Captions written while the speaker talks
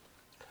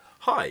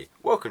Hi,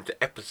 welcome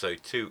to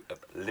episode 2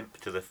 of Limp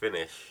to the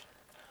Finish.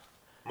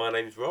 My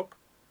name's Rob,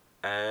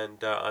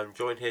 and I'm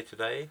joined here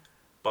today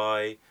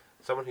by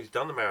someone who's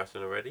done the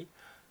marathon already,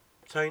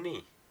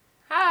 Tony.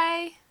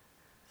 Hi.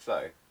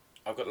 So,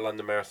 I've got the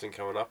London Marathon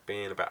coming up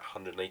in about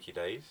 180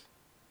 days.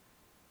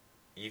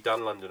 You've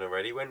done London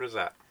already. When was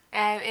that?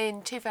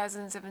 In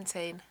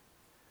 2017.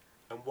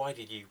 And why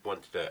did you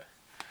want to do it?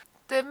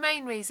 The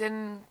main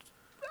reason,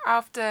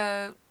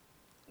 after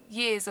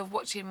years of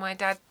watching my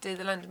dad do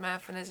the London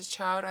Marathon as a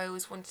child, I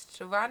always wanted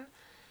to run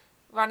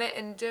it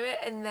and do it,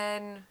 and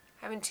then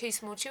having 2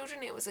 small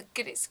children, it was a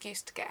good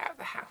excuse to get out of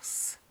the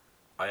house.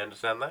 I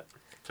understand that,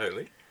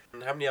 totally.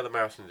 And how many other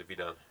marathons have you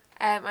done?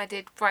 I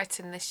did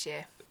Brighton this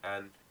year.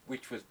 And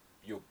which was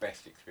your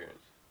best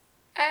experience?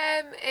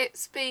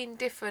 It's been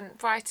different.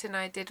 Brighton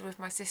I did with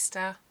my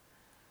sister.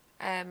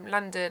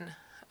 London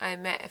I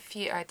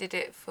did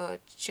it for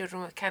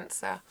children with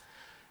cancer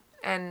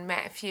and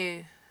met a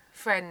few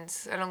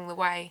friends along the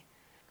way.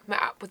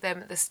 Met up with them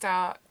at the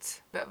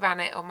start but ran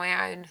it on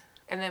my own,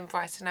 and then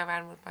Brighton I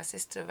ran with my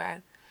sister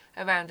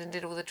around and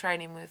did all the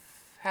training with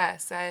her.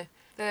 So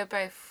they're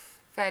both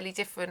fairly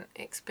different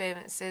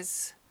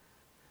experiences.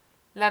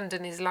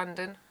 London is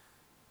London.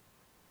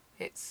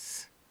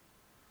 It's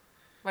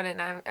running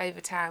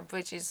over Tower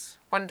Bridge is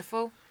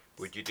wonderful.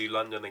 Would you do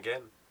London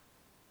again?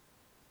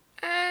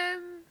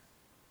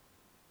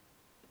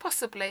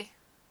 Possibly.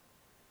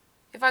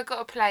 If I got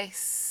a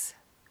place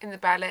in the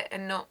ballot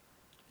and not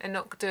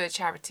do a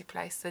charity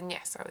place, then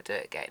yes, I would do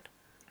it again.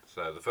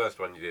 So the first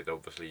one you did,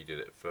 obviously you did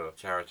it for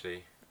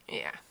charity.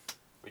 Yeah.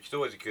 Which is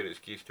always a good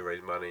excuse to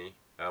raise money.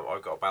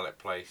 I've got a ballot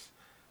place.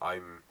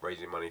 I'm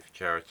raising money for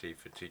charity,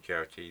 for 2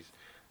 charities,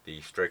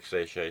 the Stroke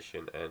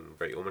Association and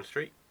Great Ormond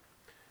Street.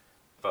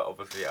 But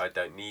obviously I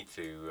don't need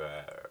to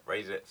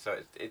raise it, so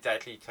it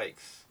actually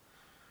takes...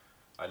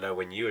 I know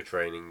when you were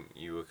training,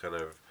 you were kind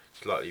of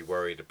slightly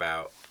worried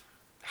about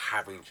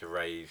having to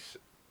raise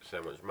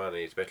so much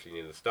money, especially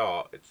near the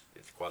start.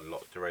 It's quite a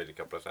lot to raise a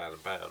couple of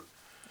 £1,000.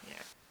 Yeah.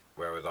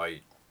 Whereas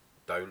I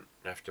don't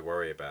have to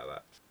worry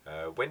about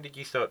that. When did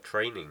you start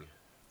training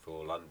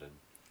for London?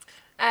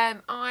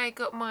 I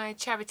got my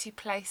charity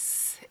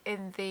place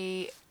in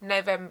the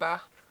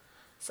November.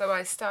 So I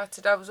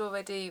was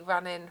already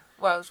running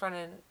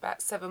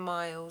about 7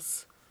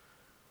 miles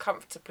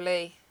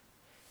comfortably.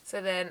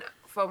 So then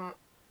from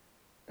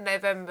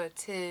November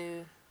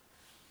to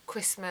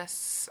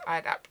Christmas,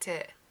 I'd upped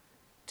it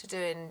to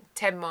doing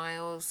 10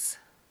 miles.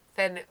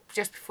 Then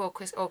just before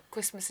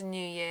Christmas and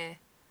New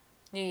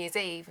Year's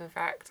Eve, in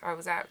fact, I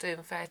was out doing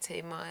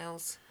 13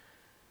 miles.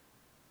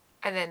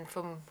 And then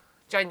from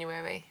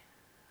January,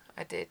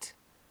 I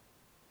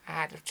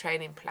had a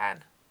training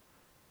plan.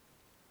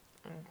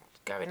 And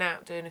going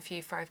out, doing a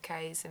few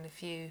 5Ks and a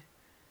few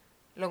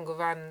longer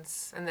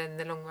runs, and then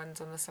the long runs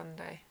on the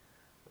Sunday.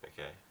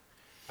 Okay.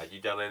 Had you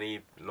done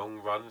any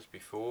long runs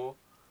before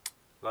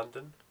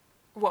London?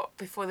 What,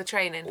 before the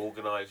training?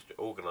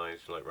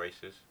 Organised like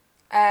races?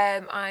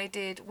 I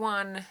did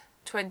one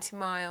 20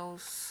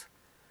 miles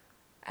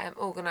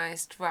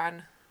organised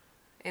run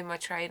in my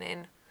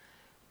training.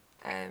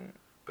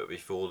 But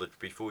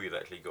before you'd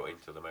actually got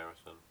into the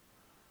marathon?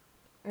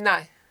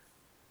 No.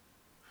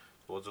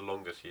 What was the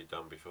longest you'd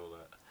done before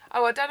that?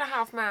 Oh, I'd done a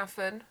half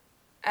marathon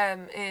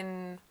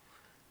in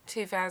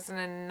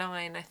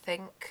 2009, I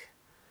think.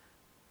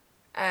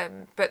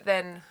 But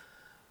then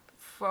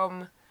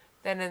from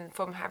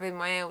having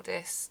my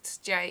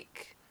eldest,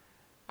 Jake,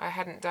 I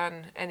hadn't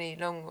done any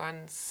long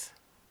runs.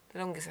 The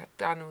longest I'd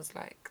done was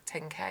like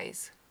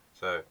 10Ks.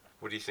 So,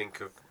 what do you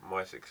think of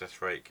my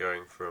success rate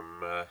going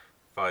from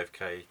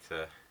 5K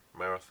to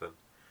marathon?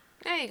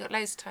 Yeah, you got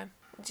loads of time.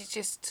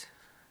 It's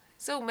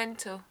all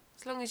mental.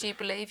 As long as you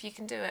believe, you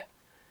can do it.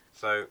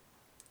 So,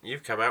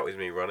 you've come out with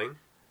me running.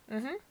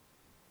 Mhm.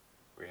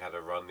 We had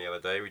a run the other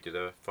day. We did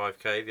a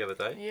 5K the other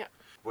day. Yeah.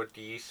 What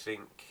do you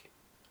think?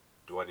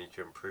 Do I need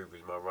to improve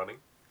with my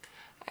running?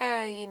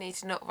 You need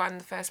to not run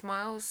the first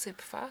miles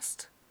super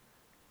fast.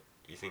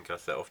 You think I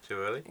set off too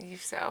early?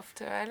 You've set off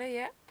too early,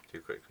 yeah. Too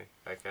quickly.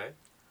 Okay.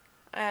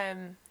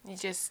 You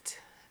just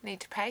need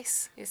to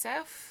pace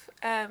yourself.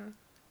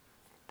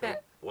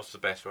 But what's the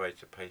best way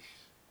to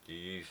pace? Do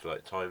you use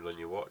like times on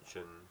your watch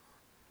and?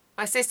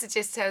 My sister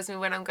just tells me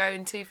when I'm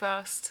going too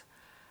fast.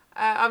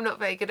 I'm not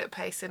very good at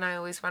pacing. I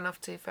always run off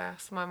too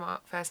fast. My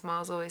first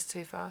mile's always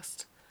too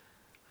fast,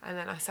 and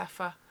then I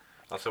suffer.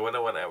 Oh, so when I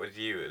went out with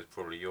you, it was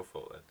probably your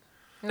fault then?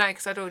 No,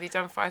 because I'd already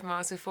done 5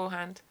 miles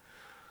beforehand.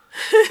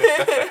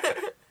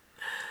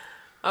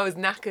 I was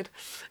knackered.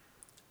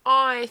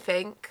 I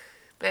think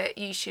that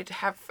you should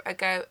have a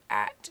go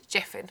at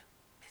Jeffing,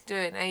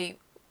 doing a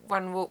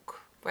 1-walk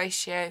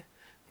ratio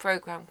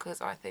programme, because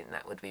I think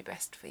that would be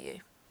best for you.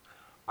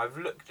 I've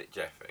looked at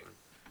Jeffing.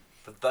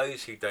 For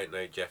those who don't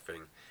know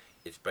Jeffing,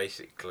 it's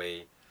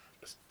basically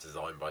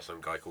designed by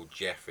some guy called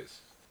Jeff.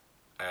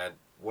 And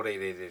what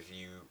it is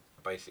you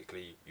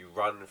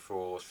run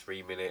for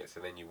 3 minutes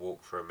and then you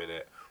walk for a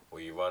minute, or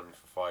you run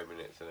for 5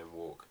 minutes and then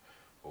walk,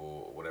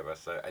 or whatever.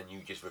 So, and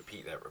you just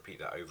repeat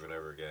that over and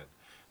over again.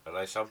 I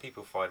know some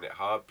people find it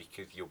hard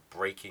because you're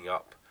breaking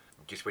up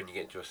just when you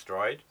get into a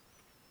stride.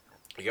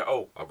 You go,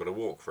 oh, I've got to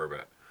walk for a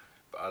bit.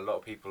 But a lot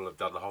of people have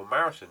done the whole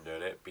marathon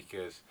doing it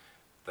because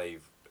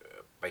they've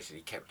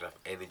basically kept enough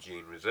energy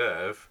in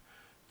reserve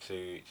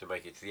to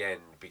make it to the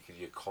end because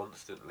you're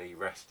constantly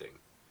resting.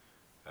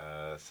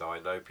 So I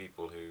know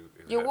people who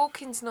Your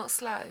walking's not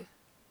slow.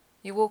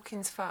 Your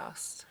walking's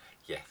fast.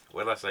 Yes,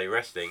 when I say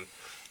resting,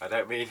 I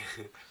don't mean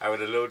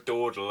having a little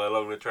dawdle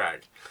along the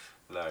track.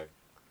 No,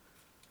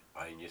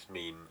 I just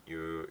mean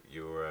you're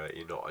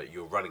not at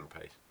your running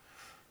pace.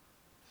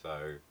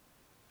 So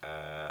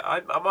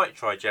I might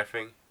try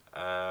jeffing.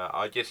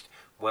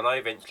 When I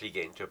eventually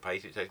get into a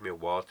pace, it takes me a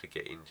while to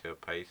get into a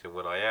pace, and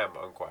when I am,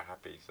 I'm quite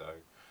happy. So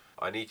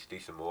I need to do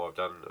some more.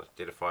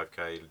 Did a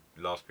 5k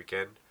last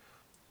weekend,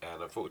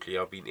 and unfortunately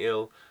I've been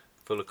ill,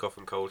 full of cough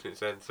and cold since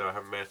then, so I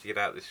haven't managed to get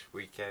out this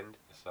weekend.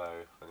 So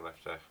I'm gonna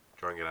have to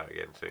try and get out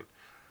again soon.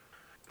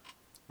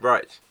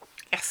 Right.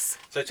 Yes.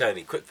 So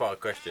Tony, quick fire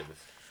questions.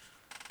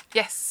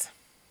 Yes.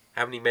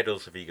 How many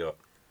medals have you got?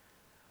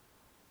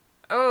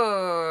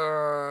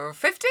 Oh,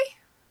 50?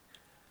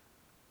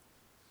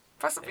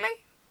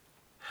 Possibly.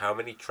 How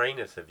many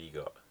trainers have you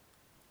got?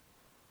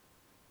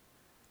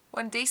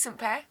 One decent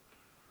pair.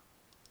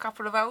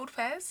 Couple of old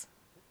pairs.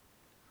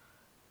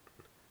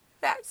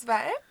 That's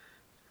about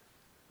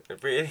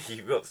it. Really?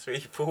 You've got 3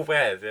 full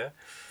pairs, yeah?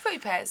 3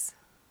 pairs.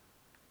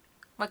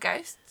 My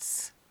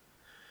ghosts.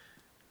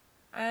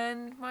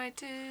 And my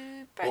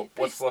 2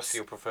 What's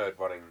your preferred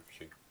running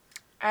shoe?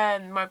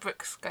 And my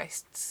Brooks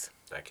ghosts.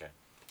 Okay.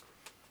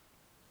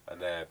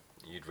 And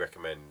you'd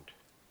recommend...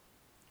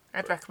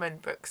 I'd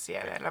recommend Brooks,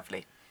 yeah, they're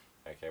lovely.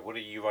 Okay, what are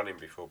you running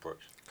before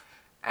Brooks?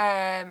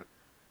 I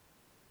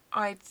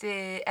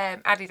did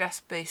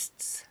Adidas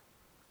Boosts.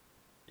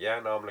 Yeah,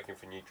 no, I'm looking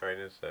for new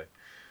trainers, so...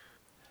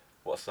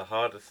 What's the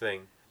hardest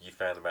thing you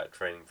found about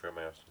training for a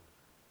marathon?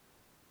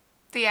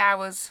 The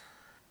hours.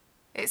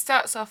 It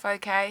starts off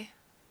okay,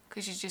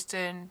 because you're just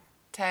doing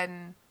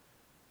 10,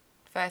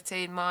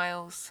 13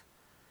 miles.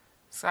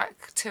 It's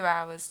like 2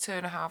 hours,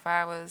 2.5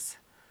 hours.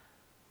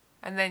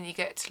 And then you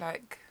get to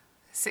like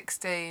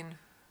 16,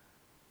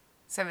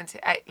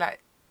 17, 8,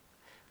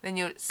 then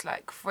it's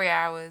like 3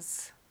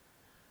 hours.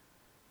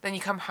 Then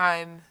you come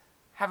home,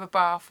 have a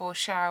bath or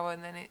shower,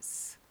 and then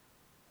it's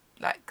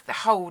like the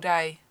whole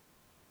day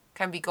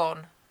can be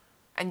gone,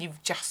 and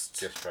you've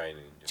just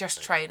training.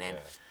 Just training.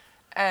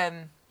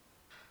 Yeah.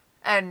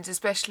 And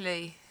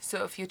especially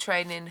sort of you're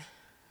training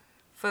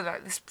for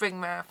like the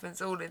spring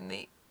marathons all in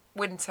the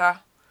winter,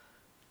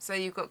 so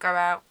you've got to go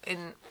out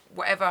in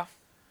whatever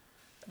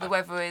the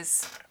weather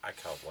is. I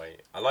can't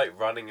wait. I like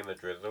running in the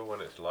drizzle when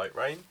it's light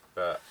rain,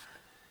 but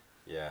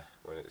yeah,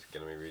 when it's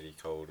going to be really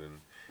cold and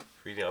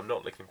freezing, I'm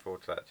not looking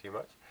forward to that too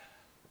much.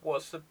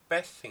 What's the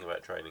best thing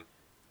about training?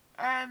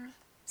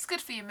 It's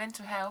good for your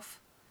mental health.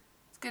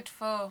 It's good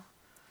for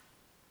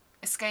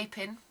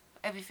escaping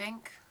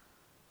everything.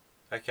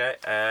 Okay,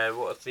 and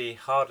what's the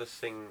hardest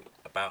thing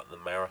about the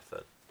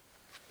marathon?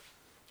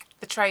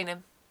 The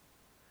training.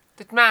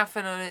 The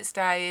marathon on its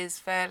day is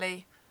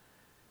fairly...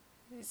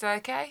 It's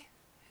okay.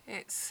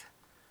 It's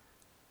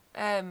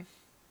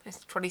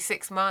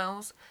 26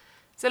 miles.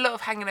 It's a lot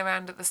of hanging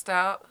around at the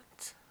start,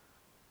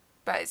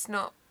 but it's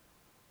not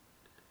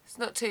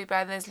too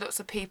bad. There's lots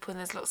of people and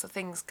there's lots of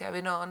things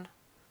going on.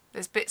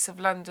 There's bits of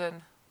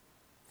London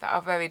that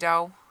are very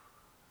dull,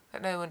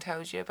 that no one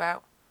tells you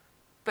about.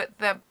 But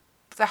the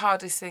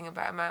hardest thing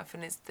about a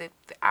marathon is the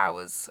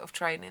hours of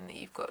training that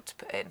you've got to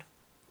put in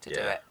to do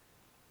it.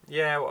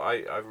 Yeah, well,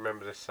 I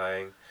remember the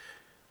saying,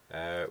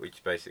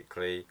 which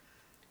basically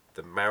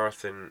the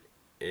marathon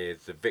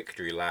is the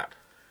victory lap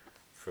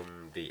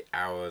from the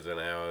hours and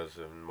hours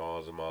and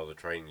miles of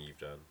training you've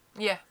done.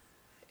 Yeah.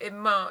 In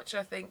March,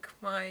 I think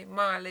my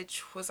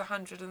mileage was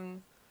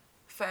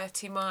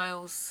 130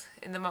 miles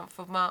in the month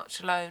of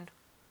March alone,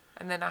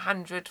 and then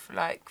 100 for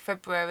like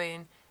February,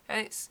 and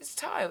it's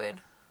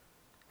tiring,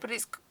 but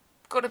it's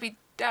got to be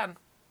done.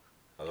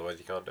 Otherwise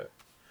you can't do it.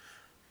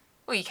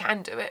 Well, you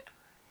can do it.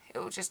 It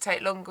will just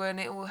take longer and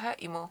it will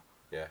hurt you more.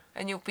 Yeah.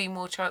 And you'll be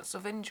more chance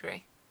of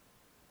injury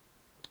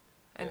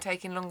and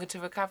taking longer to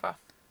recover.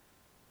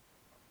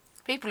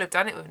 People have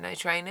done it with no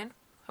training.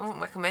 I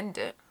wouldn't recommend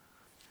it.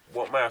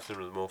 What marathon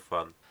was more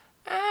fun?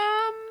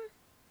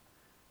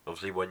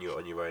 Obviously one you're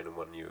on your own and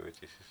one you were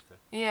with your sister.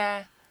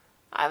 Yeah.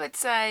 I would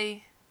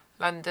say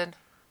London.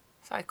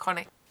 It's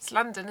iconic. It's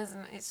London,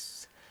 isn't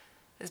it?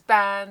 There's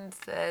bands,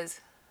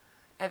 there's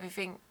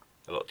everything.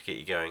 A lot to keep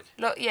you going.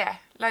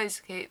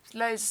 Loads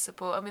of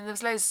support. I mean,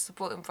 there's loads of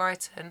support in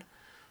Brighton,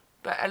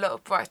 but a lot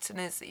of Brighton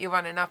is that you're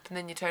running up and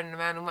then you're turning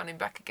around and running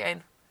back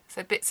again.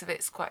 So bits of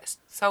it's quite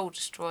soul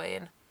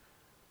destroying.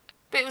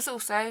 But it was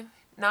also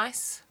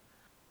nice.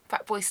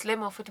 Fat Boy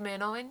Slim offered me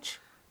an orange.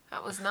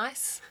 That was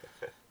nice.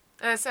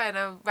 And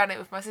I ran it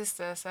with my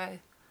sister, so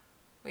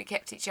we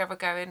kept each other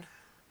going.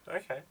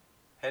 Okay.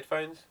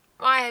 Headphones?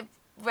 I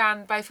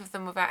ran both of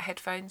them without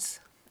headphones.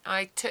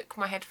 I took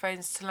my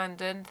headphones to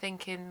London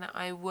thinking that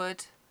I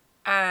would,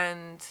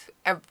 and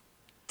I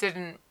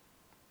didn't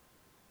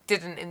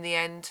in the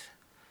end.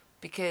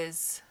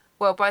 because,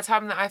 well, by the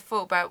time that I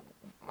thought about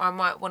I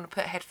might want to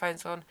put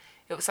headphones on,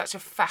 it was such a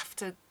faff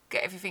to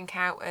get everything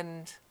out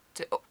and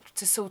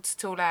to sort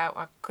it all out.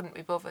 I couldn't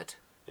be bothered.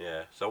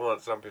 Yeah, some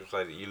people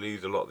say that you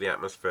lose a lot of the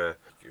atmosphere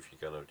if you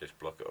kind of just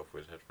block it off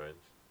with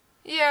headphones.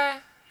 Yeah,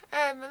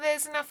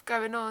 there's enough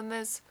going on.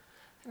 There's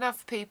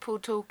enough people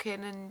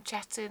talking and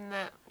chatting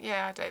that,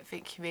 yeah, I don't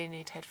think you really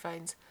need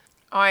headphones.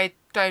 I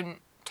don't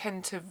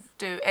tend to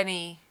do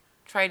any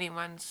training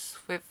runs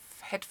with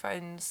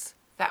headphones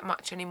that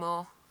much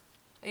anymore.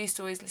 I used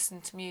to always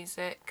listen to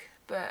music,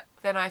 but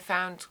then I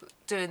found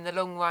doing the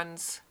long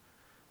runs,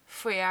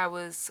 3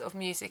 hours of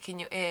music in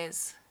your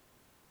ears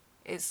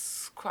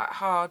is quite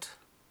hard,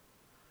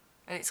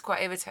 and it's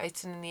quite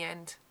irritating in the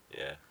end.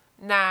 Yeah.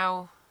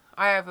 Now,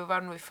 I either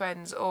run with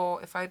friends,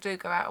 or if I do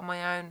go out on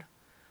my own,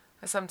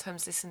 I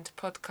sometimes listen to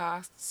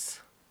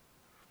podcasts.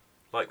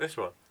 Like this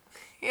one?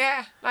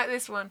 Yeah, like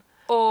this one.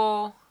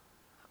 Or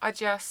I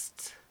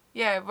just,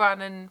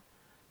 run and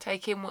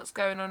take in what's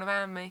going on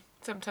around me.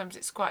 Sometimes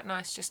it's quite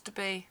nice just to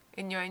be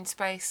in your own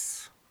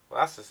space. Well,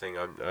 that's the thing.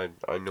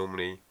 I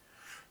normally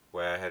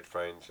wear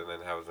headphones and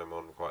then have them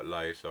on quite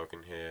low so I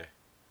can hear.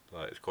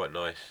 Like, it's quite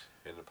nice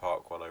in the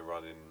park when I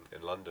run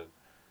in London.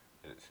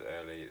 And it's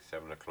early, it's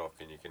 7 o'clock,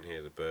 and you can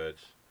hear the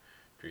birds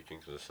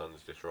tweeting because the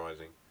sun's just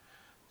rising.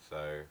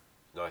 So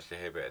it's nice to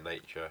hear a bit of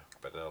nature,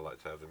 but then I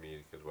like to have the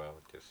music as well,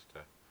 just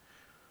to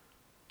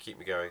keep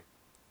me going.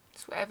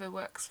 It's whatever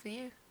works for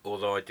you.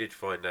 Although I did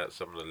find out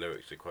some of the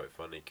lyrics are quite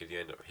funny because you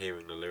end up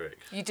hearing the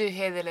lyrics. You do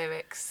hear the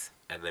lyrics.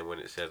 And then when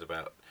it says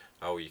about,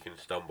 oh, you can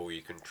stumble,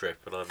 you can trip,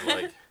 and I'm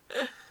like,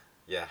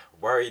 yeah,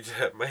 worried.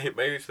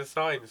 Maybe it's a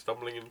sign,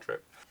 stumbling and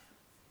trip.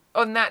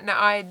 On that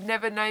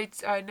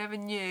note, I never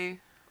knew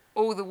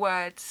all the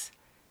words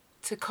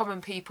to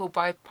Common People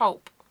by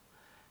Pulp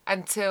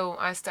until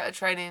I started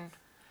training,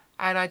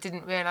 and I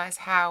didn't realise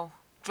how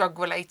drug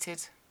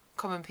related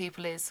Common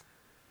People is.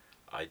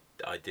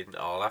 I didn't.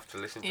 I'll have to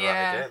listen to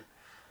that again.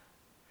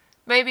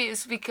 Maybe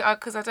it's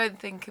because I don't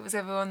think it was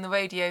ever on the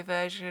radio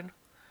version,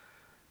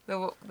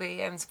 the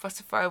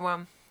Spotify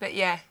one. But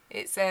yeah,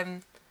 it's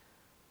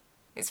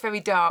very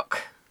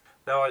dark.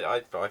 No,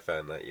 I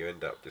found that you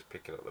end up just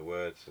picking up the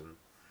words and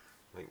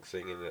I think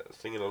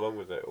singing along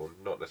with it, or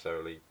not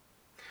necessarily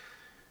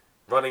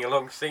running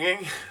along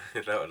singing.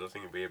 That I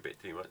think would be a bit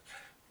too much,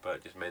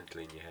 but just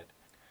mentally in your head.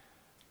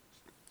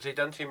 So you've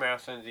done 2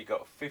 marathons. You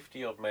got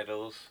 50 odd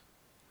medals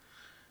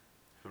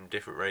from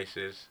different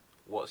races.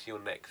 What's your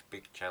next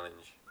big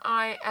challenge?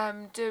 I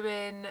am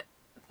doing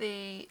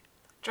the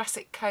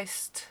Jurassic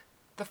Coast,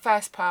 the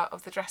first part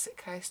of the Jurassic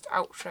Coast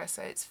Ultra.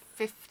 So it's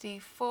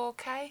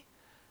 54k, I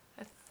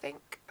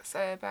think.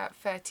 So about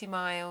 30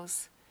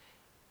 miles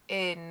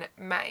in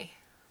May.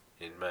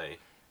 In May?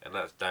 And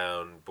that's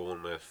down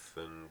Bournemouth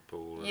and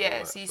Poole and yeah, all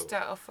that so you sort.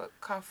 start off at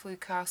Carflew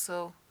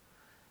Castle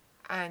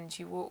and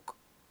you walk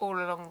all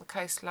along the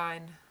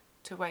coastline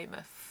to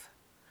Weymouth.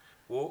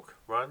 Walk,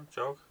 run,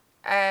 jog?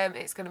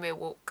 It's going to be a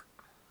walk.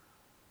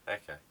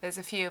 Okay. There's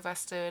a few of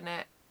us doing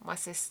it, my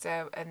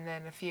sister and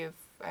then a few of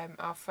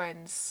our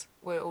friends.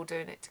 We're all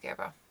doing it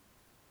together.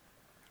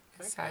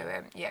 Okay. So,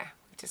 we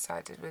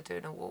decided we're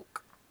doing a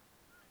walk.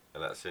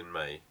 And that's in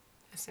May?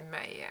 It's in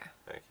May, yeah.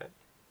 Okay.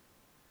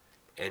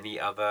 Any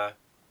other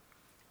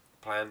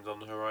plans on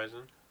the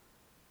horizon?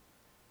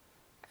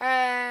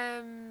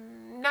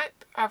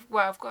 Nope.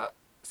 I've got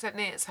St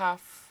Neots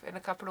Half in a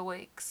couple of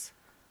weeks.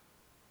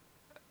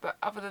 But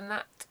other than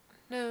that,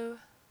 no.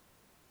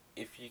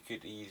 If you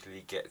could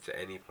easily get to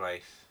any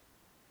place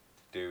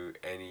to do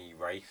any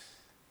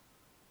race,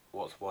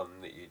 what's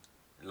one that you'd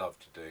love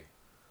to do?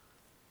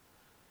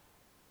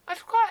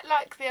 I'd quite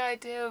like the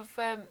idea of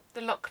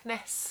the Loch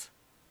Ness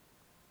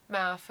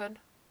Marathon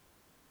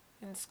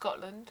in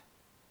Scotland.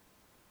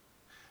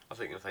 I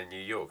think I'd say New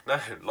York. No,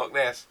 Loch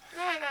Ness.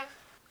 No.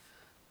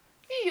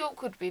 New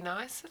York would be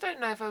nice. I don't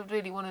know if I would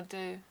really want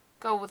to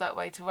go all that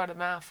way to run a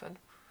marathon.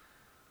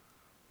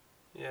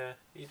 Yeah,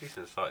 you do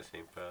some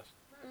sightseeing first.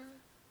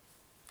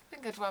 I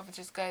think I'd rather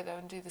just go there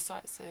and do the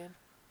sightseeing.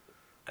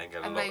 And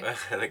get a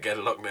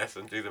Loch Ness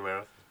and do the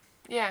marathon.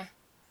 Yeah,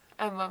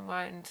 and run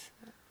round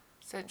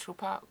Central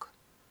Park.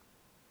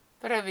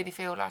 But I don't really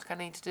feel like I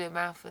need to do a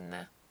marathon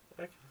there.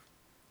 Okay.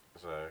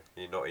 So,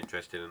 you're not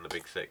interested in the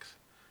Big Six?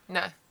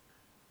 No.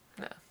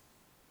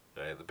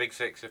 The Big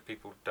Six, if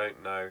people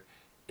don't know,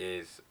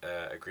 is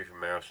a group of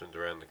marathons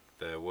around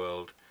the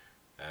world.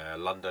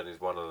 London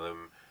is one of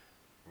them.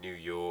 New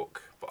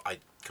York, but I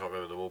can't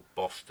remember them all.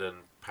 Boston,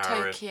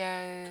 Paris,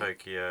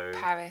 Tokyo,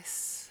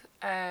 Paris,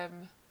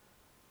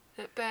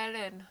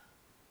 Berlin,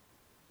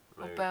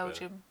 or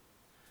Belgium.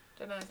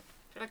 Don't know.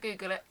 Should I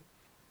Google it?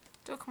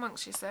 Talk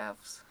amongst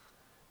yourselves.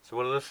 So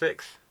what are the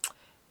 6?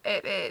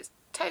 It is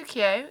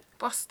Tokyo,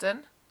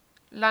 Boston,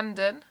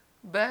 London,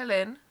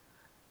 Berlin,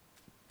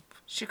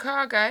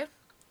 Chicago,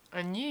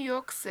 and New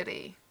York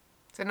City.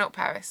 So not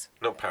Paris.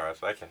 Not Paris,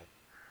 okay.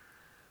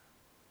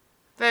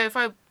 Though if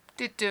I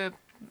did do a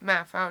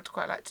marathon, I would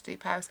quite like to do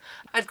Paris.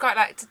 I'd quite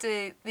like to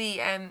do the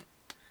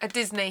a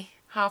Disney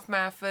half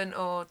marathon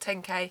or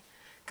 10k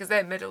because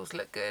their medals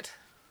look good.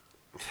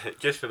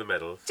 Just for the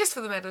medals. Just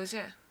for the medals,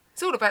 yeah.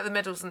 It's all about the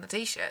medals and the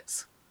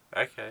t-shirts.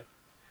 Okay.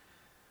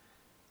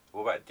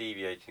 What about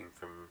deviating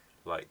from,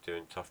 like,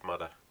 doing Tough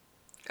Mudder?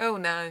 Oh,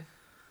 no.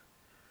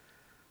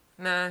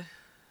 No.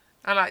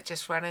 I like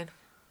just running.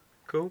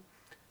 Cool.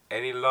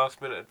 Any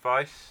last minute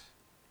advice?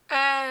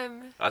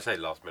 I say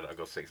last minute, I've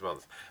got 6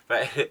 months.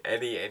 But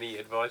any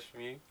advice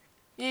from you?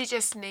 You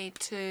just need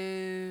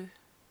to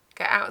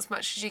get out as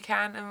much as you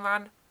can and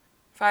run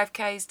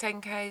 5Ks,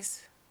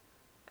 10Ks,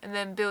 and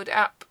then build it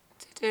up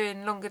to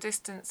doing longer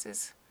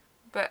distances.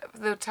 But for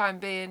the time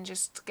being,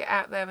 just get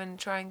out there and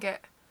try and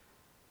get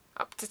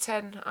up to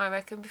 10, I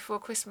reckon, before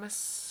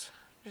Christmas.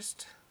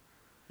 Just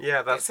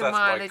Yeah, that's some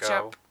my mileage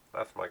goal. up.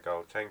 That's my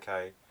goal.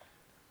 10k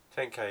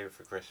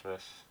for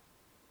Christmas,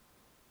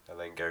 and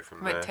then go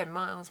from make there. 10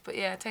 miles, but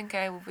yeah,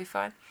 10K will be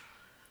fine.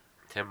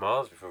 10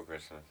 miles before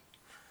Christmas.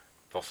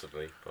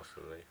 Possibly.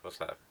 What's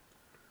that?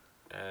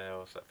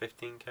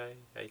 15k?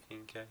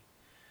 18k?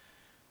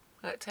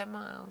 Like 10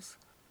 miles.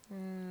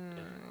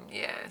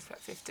 Yeah, it's about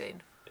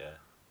 15. Yeah.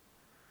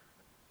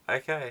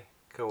 Okay,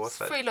 cool. What's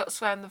that? 3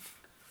 lots around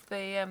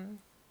the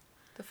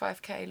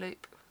 5K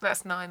loop.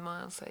 That's 9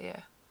 miles, so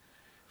yeah.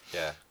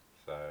 Yeah.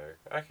 So,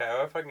 okay,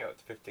 well, if I can get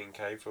up to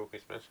 15k before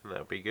Christmas,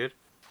 that'll be good.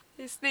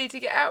 You just need to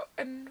get out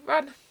and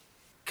run.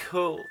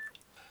 Cool.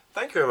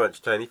 Thank you very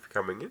much, Tony, for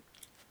coming in.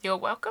 You're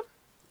welcome.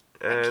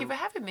 Thank you for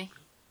having me.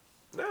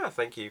 No,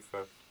 thank you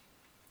for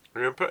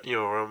your input,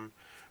 your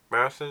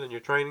marathon and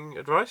your training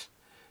advice.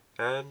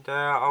 And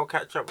I'll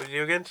catch up with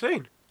you again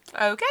soon.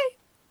 Okay.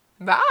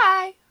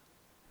 Bye.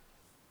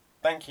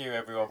 Thank you,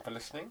 everyone, for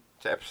listening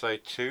to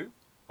episode 2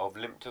 of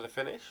Limp to the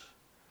Finish.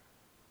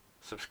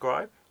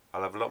 Subscribe.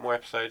 I'll have a lot more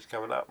episodes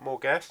coming up, more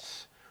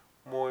guests,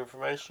 more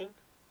information,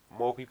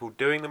 more people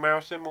doing the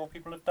marathon, more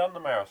people have done the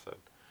marathon.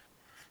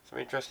 Some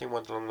interesting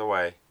ones along the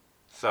way.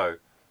 So,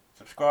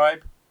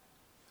 subscribe,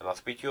 and I'll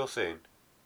speak to you all soon.